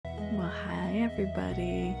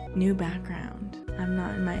everybody. New background. I'm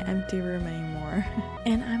not in my empty room anymore.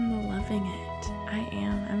 And I'm loving it. I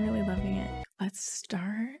am. I'm really loving it. Let's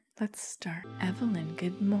start. Evelyn,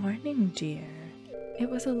 good morning, dear. It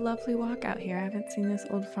was a lovely walk out here. I haven't seen this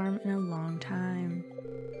old farm in a long time.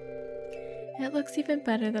 It looks even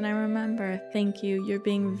better than I remember. Thank you. You're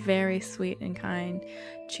being very sweet and kind.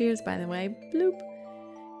 Cheers, by the way. Bloop.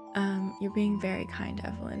 You're being very kind,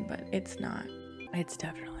 Evelyn, but it's not. It's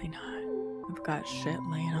definitely not. I've got shit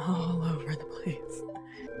laying all over the place.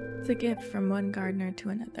 It's a gift from one gardener to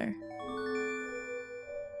another.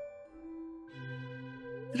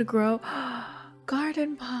 To grow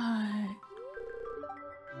garden pot.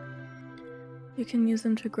 You can use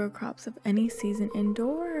them to grow crops of any season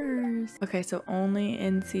indoors. Okay, so only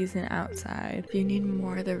in season outside. If you need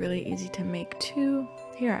more, they're really easy to make too.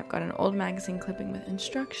 Here, I've got an old magazine clipping with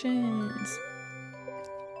instructions.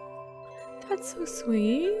 That's so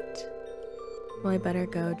sweet. Well, I better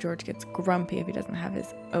go. George gets grumpy if he doesn't have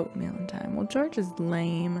his oatmeal in time. Well, George is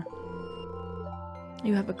lame.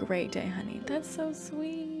 You have a great day, honey. That's so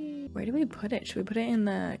sweet. Where do we put it? Should we put it in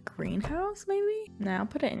the greenhouse, maybe? No, I'll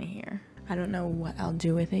put it in here. I don't know what I'll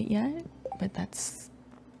do with it yet, but that's...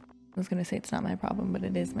 I was gonna say it's not my problem, but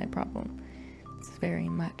it is my problem. It's very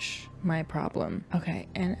much my problem. Okay,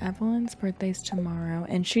 and Evelyn's birthday's tomorrow,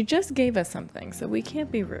 and she just gave us something, so we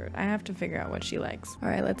can't be rude. I have to figure out what she likes. All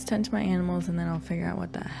right, let's tend to my animals, and then I'll figure out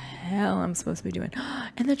what the hell I'm supposed to be doing.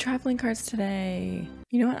 And the traveling carts today.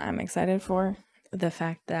 You know what I'm excited for? The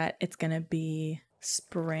fact that it's gonna be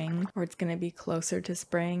spring, or it's gonna be closer to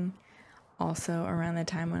spring, also around the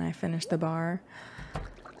time when I finish the bar.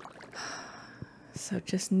 So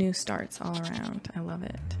just new starts all around. I love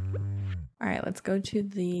it. All right, let's go to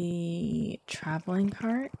the traveling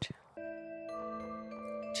cart.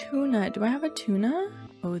 Tuna. Do I have a tuna?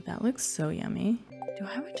 Oh, that looks so yummy. Do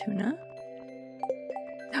I have a tuna?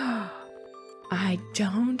 I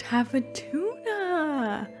don't have a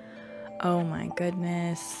tuna. Oh my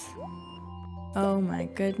goodness. Oh my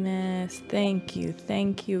goodness. Thank you.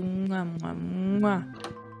 Thank you. Mwah, mwah, mwah.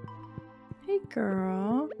 Hey,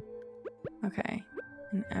 girl. Okay.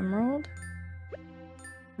 An emerald.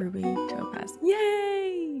 Ruby, topaz.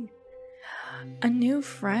 Yay! A new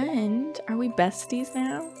friend. Are we besties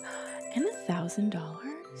now? And $1,000?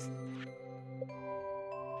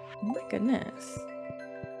 Oh my goodness.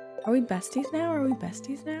 Are we besties now? Are we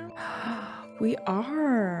besties now? We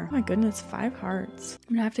are. Oh my goodness, 5 hearts.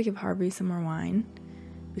 I'm gonna have to give Harvey some more wine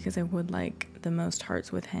because I would like the most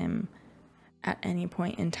hearts with him at any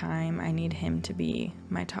point in time. I need him to be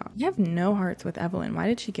my top. You have no hearts with Evelyn. Why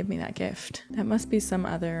did she give me that gift? That must be some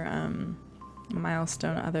other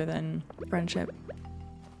milestone other than friendship.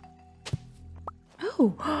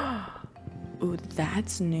 Oh, ooh,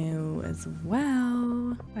 that's new as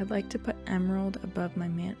well. I'd like to put emerald above my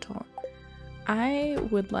mantle. I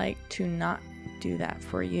would like to not do that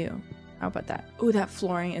for you. How about that? Oh, that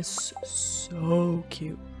flooring is so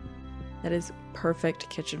cute. That is perfect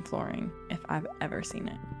kitchen flooring if I've ever seen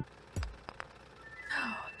it.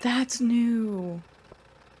 That's new.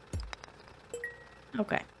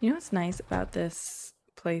 Okay. You know what's nice about this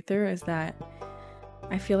playthrough is that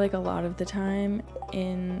I feel like a lot of the time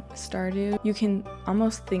in Stardew, you can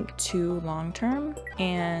almost think too long term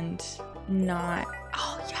and not...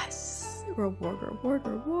 Oh, yes! Reward, reward,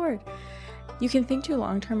 reward. You can think too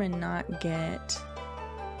long term and not get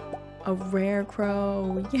a rare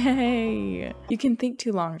crow. Yay! You can think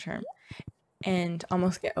too long term and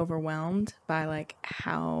almost get overwhelmed by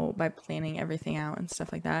by planning everything out and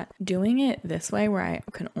stuff like that. Doing it this way where I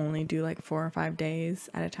can only do like 4 or 5 days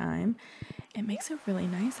at a time, it makes it really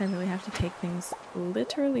nice. I really have to take things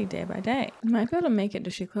literally day by day. I might be able to make it.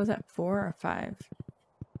 Does she close at 4 or 5?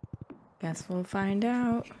 Guess we'll find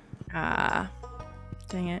out. Ah,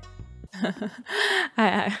 dang it.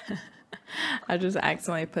 I just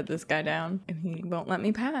accidentally put this guy down and he won't let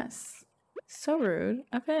me pass. So rude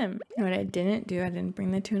of him. You know what I didn't do? I didn't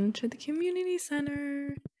bring the tuna to the community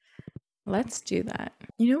center. Let's do that.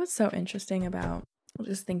 You know what's so interesting about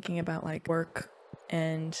just thinking about like work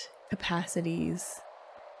and capacities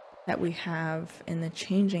that we have in the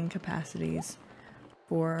changing capacities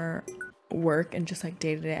for work and just like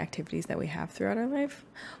day-to-day activities that we have throughout our life?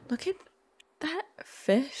 Look at that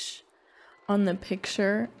fish on the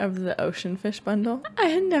picture of the ocean fish bundle. I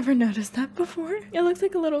had never noticed that before. It looks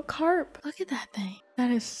like a little carp. Look at that thing.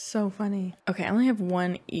 That is so funny. Okay, I only have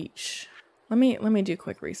 1 each. Let me do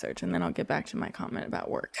quick research and then I'll get back to my comment about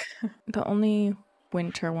work. The only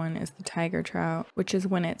winter one is the tiger trout, which is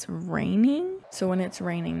when it's raining. So when it's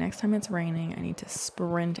raining, next time it's raining, I need to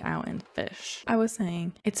sprint out and fish. I was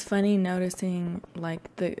saying, it's funny noticing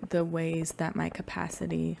like the ways that my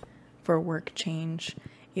capacity for work change,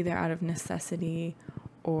 either out of necessity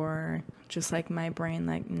or just like my brain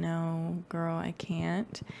like, no girl, I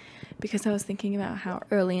can't. Because I was thinking about how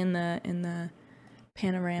early in the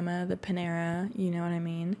panorama, the Panera, you know what I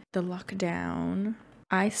mean, the lockdown,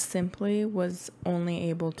 I simply was only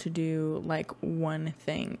able to do like one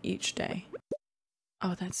thing each day.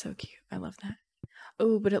 Oh, that's so cute. I love that.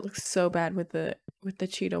 Oh, but it looks so bad with the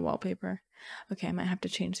cheetah wallpaper. Okay, I might have to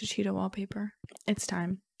change the cheetah wallpaper. It's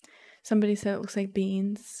time. Somebody said it looks like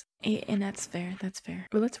beans. And that's fair, that's fair.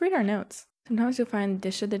 But let's read our notes. Sometimes you'll find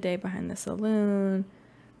dish of the day behind the saloon.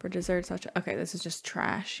 For desserts, okay, this is just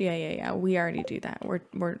trash. Yeah. We already do that.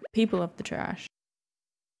 We're people of the trash.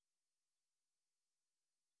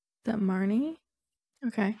 Is that Marnie?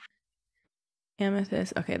 Okay.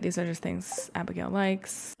 Amethyst. Okay, these are just things Abigail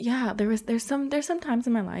likes. Yeah, there's some times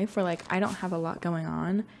in my life where like I don't have a lot going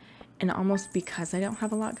on, and almost because I don't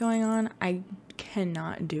have a lot going on, I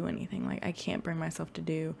cannot do anything. Like I can't bring myself to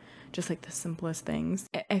do just like the simplest things.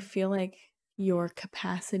 I feel like your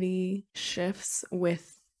capacity shifts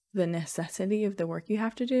with the necessity of the work you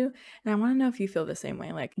have to do, and I want to know if you feel the same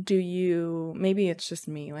way. Like, do you, maybe it's just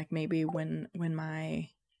me, like maybe when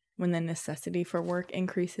the necessity for work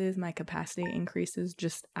increases, my capacity increases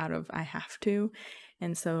just out of I have to.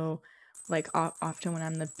 And so like often when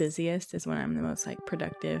I'm the busiest is when I'm the most like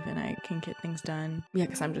productive and I can get things done. Yeah,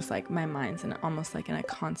 because I'm just like, my mind's in almost like in a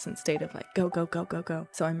constant state of like go.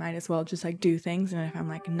 So I might as well just like do things, and if I'm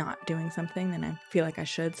like not doing something, then I feel like I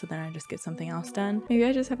should, so then I just get something else done. Maybe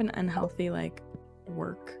I just have an unhealthy like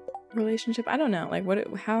work relationship. I don't know, like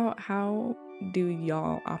how do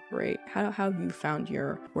y'all operate? How have you found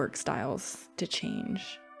your work styles to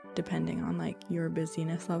change depending on like your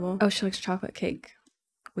busyness level? Oh, she likes chocolate cake.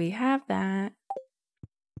 We have that.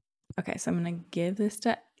 Okay, so I'm gonna give this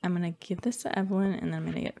to Evelyn, and then I'm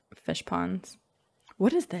gonna get fish ponds.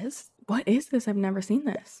 What is this? What is this? I've never seen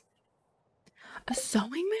this. A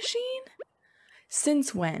sewing machine?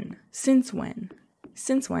 Since when?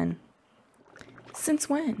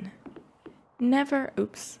 Never.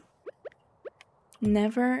 Oops.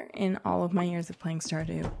 Never in all of my years of playing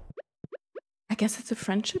Stardew. I guess it's a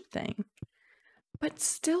friendship thing. But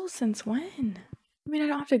still, since when? I mean, I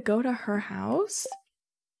don't have to go to her house?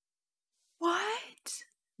 What?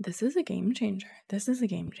 This is a game changer.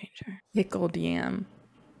 Pickled yam.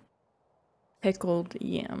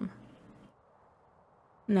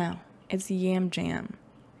 No, it's yam jam.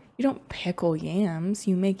 You don't pickle yams,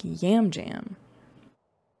 you make yam jam.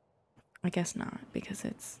 I guess not, because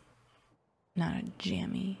it's not a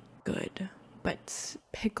jammy good, but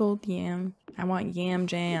pickled yam. I want yam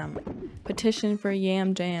jam. Petition for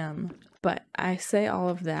yam jam. But I say all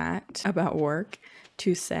of that about work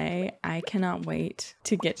to say I cannot wait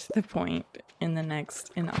to get to the point in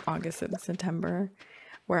August and September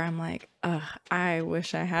where I'm like, I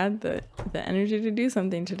wish I had the energy to do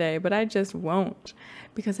something today, but I just won't,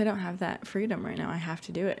 because I don't have that freedom right now. I have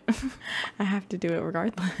to do it. I have to do it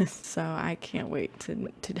regardless. So I can't wait to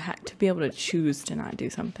be able to choose to not do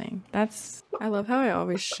something. I love how I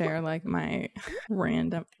always share like my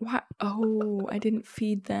random, what? Oh, I didn't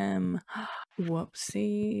feed them.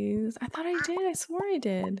 Whoopsies. I thought I did. I swore I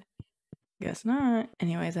did. Guess not.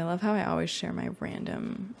 Anyways, I love how I always share my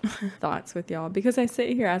random thoughts with y'all, because I sit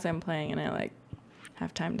here as I'm playing and I like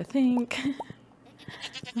have time to think.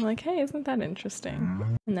 I'm like, hey, isn't that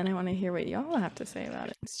interesting? And then I want to hear what y'all have to say about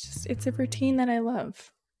it. It's a routine that I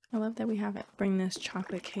love. I love that we have it. Bring this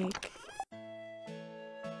chocolate cake.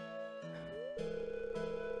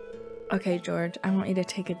 Okay, George, I want you to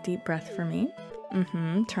take a deep breath for me.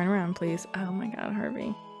 Turn around, please. Oh my God,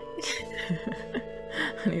 Harvey.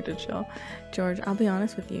 I need to chill. George, I'll be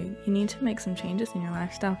honest with you. You need to make some changes in your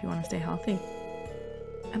lifestyle if you want to stay healthy.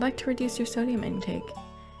 I'd like to reduce your sodium intake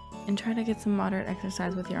and try to get some moderate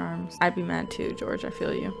exercise with your arms. I'd be mad too, George. I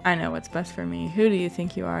feel you. I know what's best for me. Who do you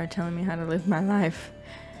think you are telling me how to live my life?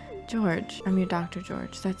 George, I'm your doctor,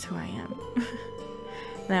 George. That's who I am.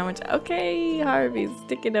 And I went to, okay, Harvey,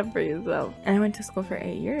 stick it up for yourself. And I went to school for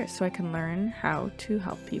 8 years so I can learn how to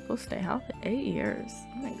help people stay healthy. 8 years.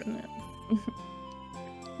 Oh my goodness.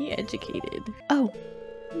 He educated. Oh,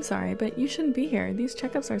 I'm sorry, but you shouldn't be here. These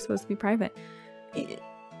checkups are supposed to be private.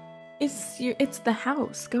 It's the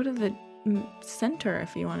house. Go to the center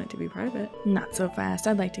if you want it to be private. Not so fast.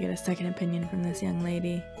 I'd like to get a second opinion from this young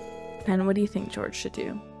lady. And what do you think George should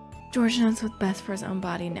do? George knows what's best for his own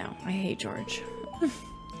body. No, I hate George.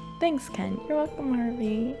 Thanks, Ken. You're welcome,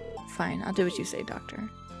 Harvey. Fine, I'll do what you say, doctor.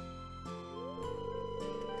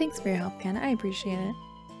 Thanks for your help, Ken. I appreciate it.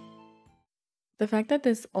 The fact that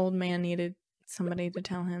this old man needed somebody to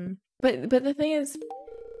tell him. But the thing is,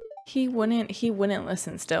 he wouldn't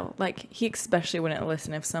listen still. Like, he especially wouldn't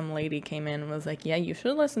listen if some lady came in and was like, yeah, you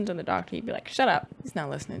should listen to the doctor. He'd be like, shut up. He's not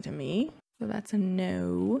listening to me. So that's a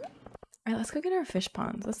no. All right, let's go get our fish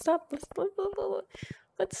ponds. Let's stop.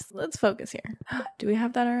 Let's focus here. Do we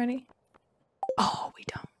have that already? Oh, we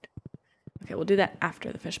don't. Okay, we'll do that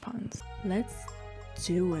after the fish ponds. Let's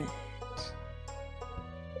do it.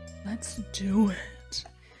 Let's do it.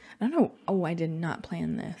 I don't know. Oh, I did not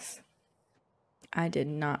plan this. I did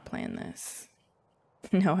not plan this.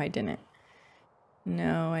 No, I didn't.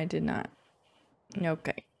 No, I did not.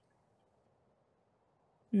 Okay.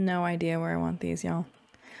 No idea where I want these, y'all.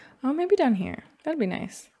 Oh, maybe down here. That'd be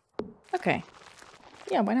nice. Okay.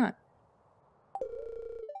 Yeah, why not?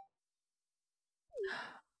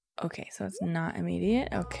 Okay, so it's not immediate.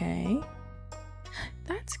 Okay.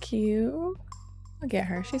 That's cute. I'll get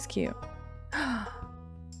her. She's cute.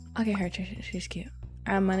 I'll get her too. She's cute.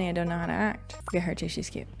 I have money. I don't know how to act. I'll get her too. She's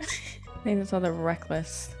cute. I think that's all the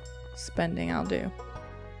reckless spending I'll do.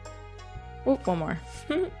 Oop, one more.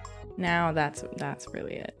 Now that's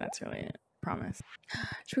really it. That's really it. Promise.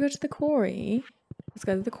 Should we go to the quarry? Let's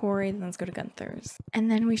go to the quarry, then let's go to Gunther's. And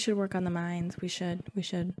then we should work on the mines. We should.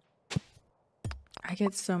 I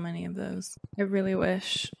get so many of those. I really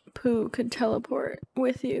wish Pooh could teleport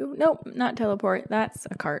with you. Nope, not teleport. That's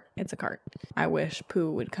a cart. It's a cart. I wish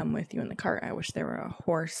Pooh would come with you in the cart. I wish there were a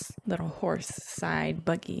little horse side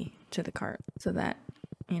buggy to the cart so that,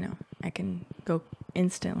 you know, I can go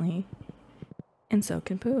instantly and so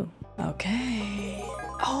can Pooh. Okay.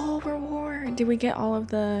 Oh, reward. Did we get all of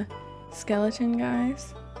the skeleton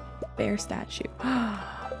guys? Bear statue.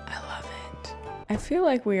 I love it. I feel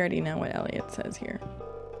like we already know what Elliot says here.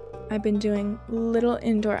 I've been doing little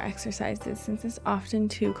indoor exercises since it's often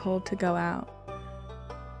too cold to go out.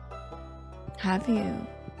 Have you?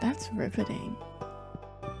 That's riveting.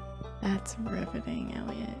 That's riveting,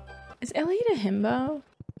 Elliot. Is Elliot a himbo?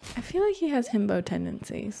 I feel like he has himbo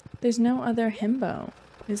tendencies. There's no other himbo,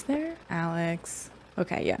 is there? Alex.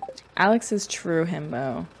 Okay, yeah. Alex is true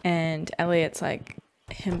himbo, and Elliot's like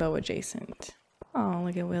himbo adjacent. Oh,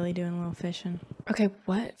 look at Willie doing a little fishing. Okay,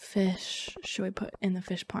 what fish should we put in the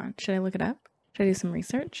fish pond? Should I look it up? Should I do some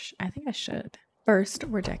research? I think I should. First,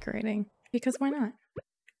 we're decorating, because why not?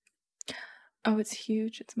 Oh, it's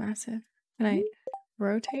huge. It's massive. Can I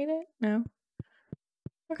rotate it? No.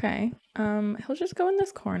 Okay. He'll just go in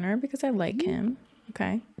this corner because I like him.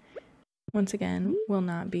 Okay. Once again, we'll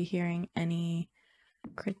not be hearing any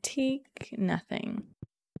critique, nothing.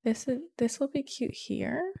 This will be cute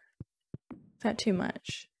here. Is that too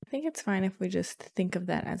much? I think it's fine if we just think of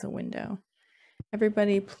that as a window.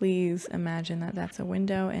 Everybody please imagine that that's a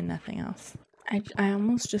window and nothing else. I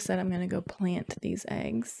almost just said I'm gonna go plant these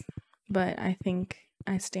eggs, but I think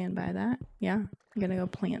I stand by that. Yeah, I'm gonna go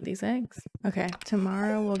plant these eggs. Okay,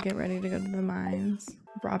 tomorrow we'll get ready to go to the mines.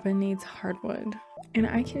 Robin needs hardwood. And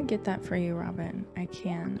I can get that for you, Robin. I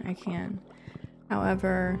can.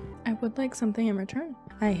 However, I would like something in return.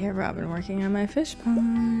 I hear Robin working on my fish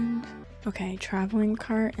pond. Okay, traveling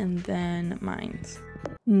cart and then mines.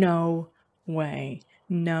 No way.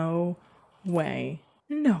 No way.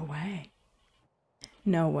 No way.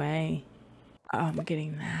 No way. I'm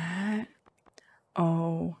getting that.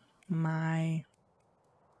 Oh my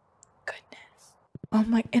goodness. Oh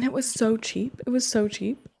my, and it was so cheap. It was so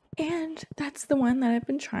cheap. And that's the one that I've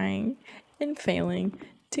been trying and failing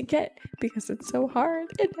to get because it's so hard.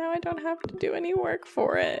 And now I don't have to do any work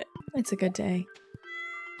for it. It's a good day.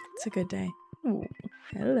 It's a good day. Oh,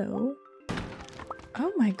 hello.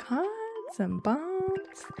 Oh my god, some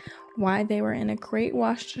bombs. Why they were in a crate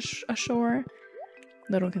washed ashore.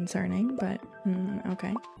 Little concerning, but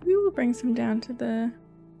okay. We will bring some down to the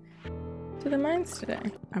mines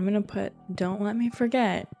today. I'm gonna put, don't let me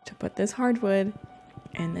forget to put this hardwood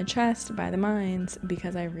in the chest by the mines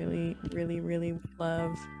because I really, really, really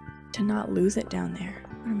love to not lose it down there.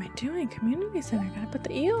 What am I doing? Community center, gotta put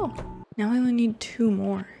the eel. Now I only need 2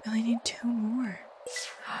 more. I only need 2 more.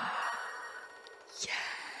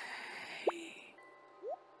 Yay.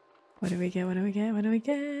 What do we get? What do we get? What do we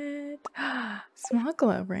get? Small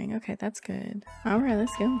glow ring. Okay, that's good. All right,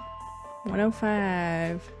 let's go.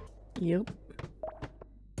 105. Yep.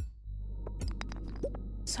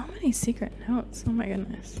 So many secret notes. Oh my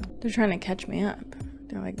goodness. They're trying to catch me up.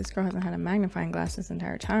 They're like, this girl hasn't had a magnifying glass this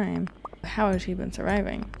entire time. How has she been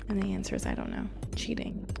surviving? And the answer is, I don't know.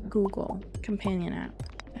 Cheating. Google. Companion app.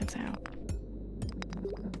 That's how.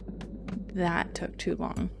 That took too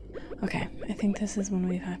long. Okay, I think this is when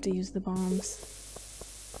we have to use the bombs.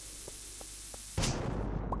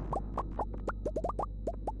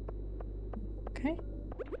 Okay,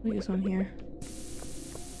 we'll use one here.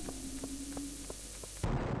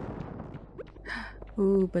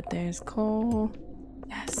 Ooh, but there's coal.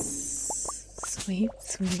 Yes, sweet,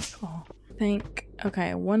 sweet coal.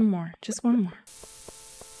 Okay, one more, just one more.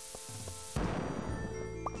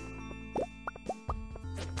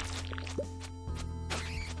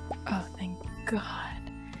 Oh, thank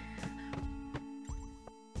God.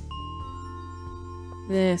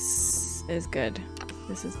 This is good.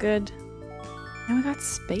 This is good. And we got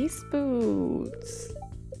space boots.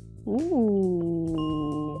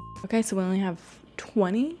 Ooh. Okay, so we only have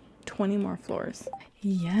 20 more floors.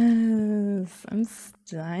 Yes, I'm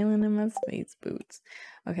styling in my space boots.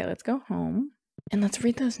 Okay, let's go home and let's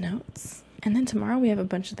read those notes. And then tomorrow we have a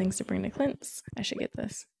bunch of things to bring to Clint's. I should get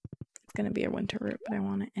this. It's gonna be a winter route, but I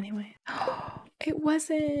want it anyway. It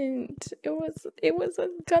wasn't. It was a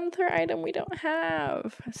Gunther item we don't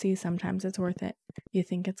have. See, sometimes it's worth it. You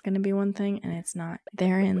think it's gonna be one thing and it's not.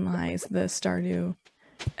 Therein lies the Stardew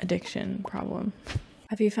addiction problem.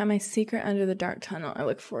 Have you found my secret under the dark tunnel? I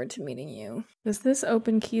look forward to meeting you. Does this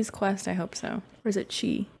open Keys quest? I hope so. Or is it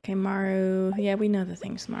Chi? Okay, Maru. Yeah, we know the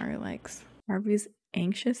things Maru likes. Maru's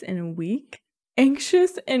anxious and weak.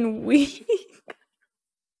 Anxious and weak.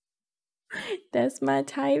 That's my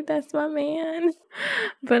type. That's my man.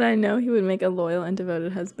 But I know he would make a loyal and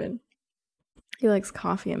devoted husband. He likes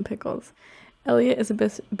coffee and pickles. Elliot is a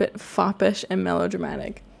bit foppish and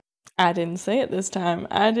melodramatic. I didn't say it this time.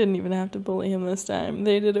 I didn't even have to bully him this time.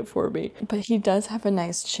 They did it for me. But he does have a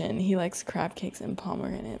nice chin. He likes crab cakes and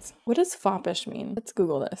pomegranates. What does foppish mean? Let's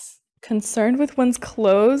Google this. Concerned with one's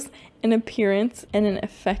clothes and appearance in an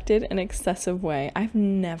affected and excessive way. I've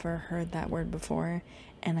never heard that word before,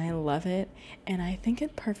 and I love it. And I think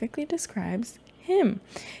it perfectly describes him.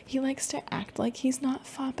 He likes to act like he's not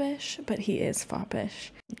foppish, but he is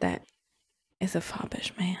foppish. That is a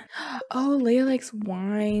foppish man. Oh, Leia likes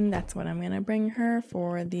wine. That's what I'm gonna bring her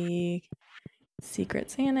for the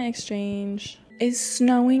Secret Santa exchange. Is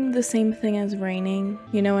snowing the same thing as raining?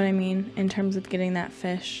 You know what I mean? In terms of getting that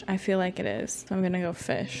fish? I feel like it is. So I'm gonna go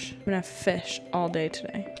fish. I'm gonna fish all day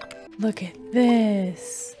today. Look at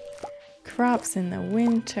this. Crops in the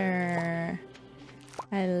winter.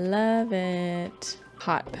 I love it.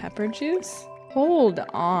 Hot pepper juice? Hold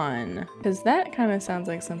on, because that kind of sounds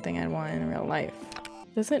like something I'd want in real life.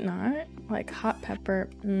 Does it not? Like hot pepper?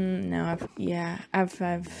 No,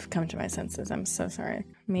 I've come to my senses. I'm so sorry.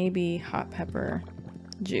 Maybe hot pepper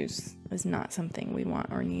juice is not something we want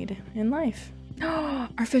or need in life. Oh,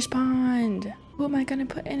 our fish pond. What am I gonna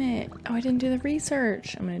put in it? Oh, I didn't do the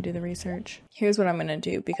research. I'm gonna do the research. Here's what I'm gonna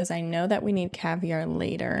do, because I know that we need caviar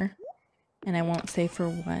later, and I won't say for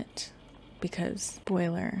what. Because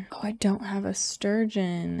spoiler. Oh, I don't have a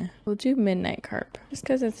sturgeon. We'll do midnight carp just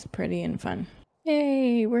because it's pretty and fun.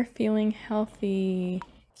 Yay, we're feeling healthy.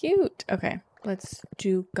 Cute. Okay, let's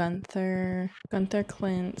do Gunther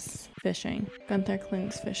Clint's fishing. Gunther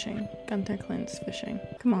Clint's fishing. Gunther Clint's fishing.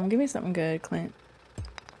 Come on, give me something good, Clint.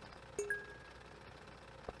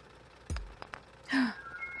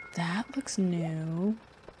 That looks new.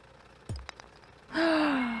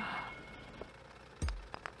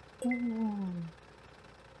 Ooh.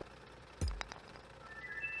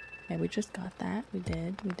 Okay, we just got that. We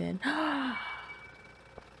did.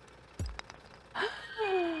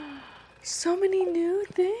 So many new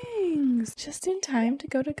things. Just in time to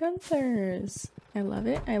go to Gunther's. I love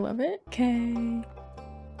it. Okay.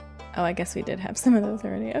 Oh, I guess we did have some of those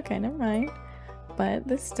already. Okay, never mind. But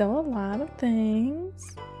there's still a lot of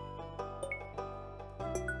things.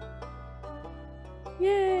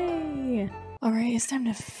 Yay! Alright, it's time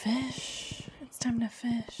to fish.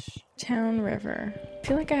 Town River. I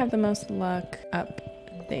feel like I have the most luck up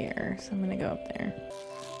there, so I'm gonna go up there.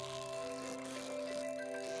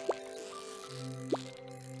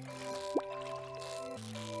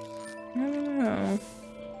 I don't know.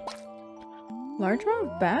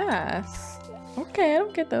 Largemouth bass. Okay, I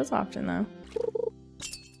don't get those often though.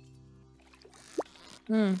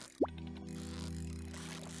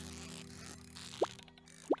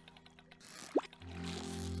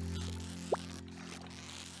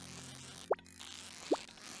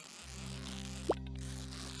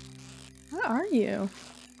 What are you?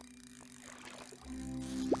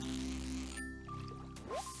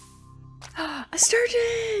 A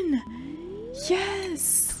sturgeon!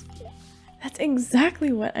 Yes! That's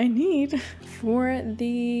exactly what I need for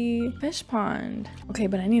the fish pond. Okay,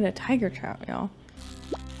 but I need a tiger trout, y'all.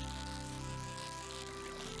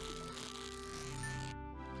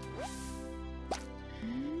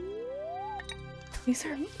 These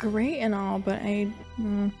are great and all, but I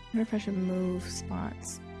wonder if I should move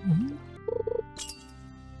spots.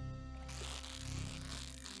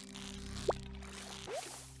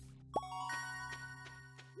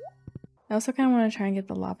 I also kind of want to try and get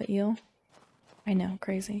the lava eel. I know,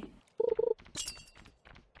 crazy.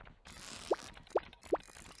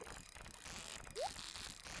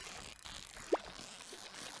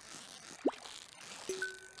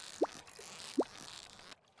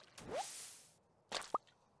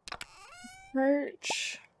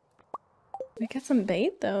 Perch. We get some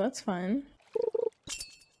bait though, that's fun.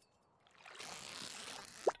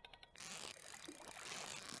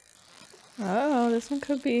 Oh, this one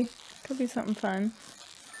could be something fun.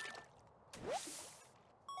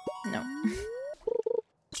 No.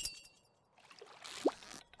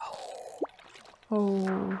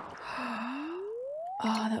 Oh.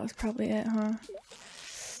 Oh, that was probably it, huh?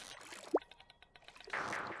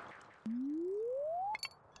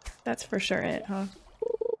 That's for sure it, huh?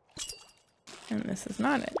 And this is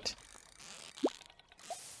not it.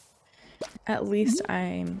 At least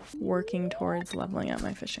I'm working towards leveling up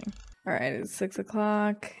my fishing. Alright, it's 6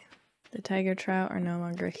 o'clock. The tiger trout are no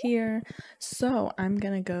longer here. So I'm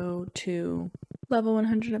gonna go to level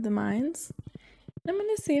 100 of the mines. I'm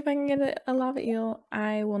gonna see if I can get a lava eel.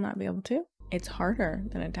 I will not be able to. It's harder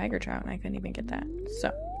than a tiger trout and I couldn't even get that.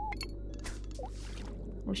 So,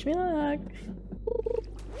 wish me luck.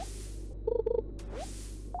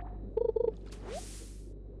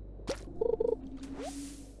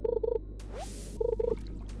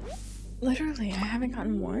 Literally, I haven't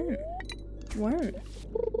gotten one.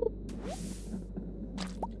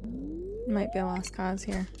 Might be a lost cause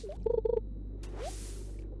here.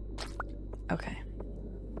 Okay.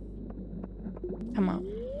 Come on.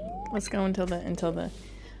 Let's go until the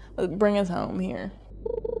bring us home here.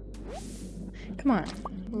 Come on.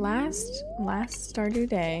 Last Stardew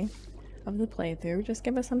day of the playthrough. Just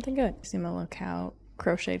give us something good. See my little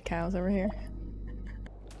crocheted cows over here.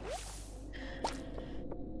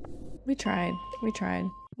 We tried.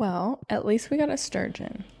 Well, at least we got a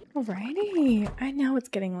sturgeon. Alrighty. I know it's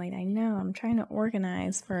getting late. I know. I'm trying to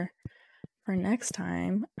organize for next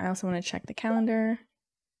time. I also want to check the calendar.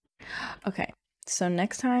 Okay. So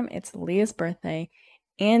next time it's Leah's birthday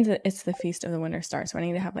and it's the Feast of the Winter Star. So I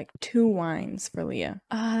need to have like 2 wines for Leah.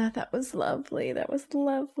 Ah, that was lovely. That was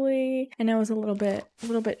lovely. I know it was a little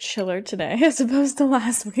bit chiller today as opposed to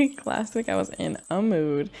last week. Last week I was in a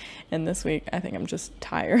mood and this week I think I'm just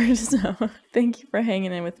tired. So thank you for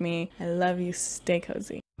hanging in with me. I love you. Stay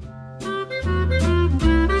cozy.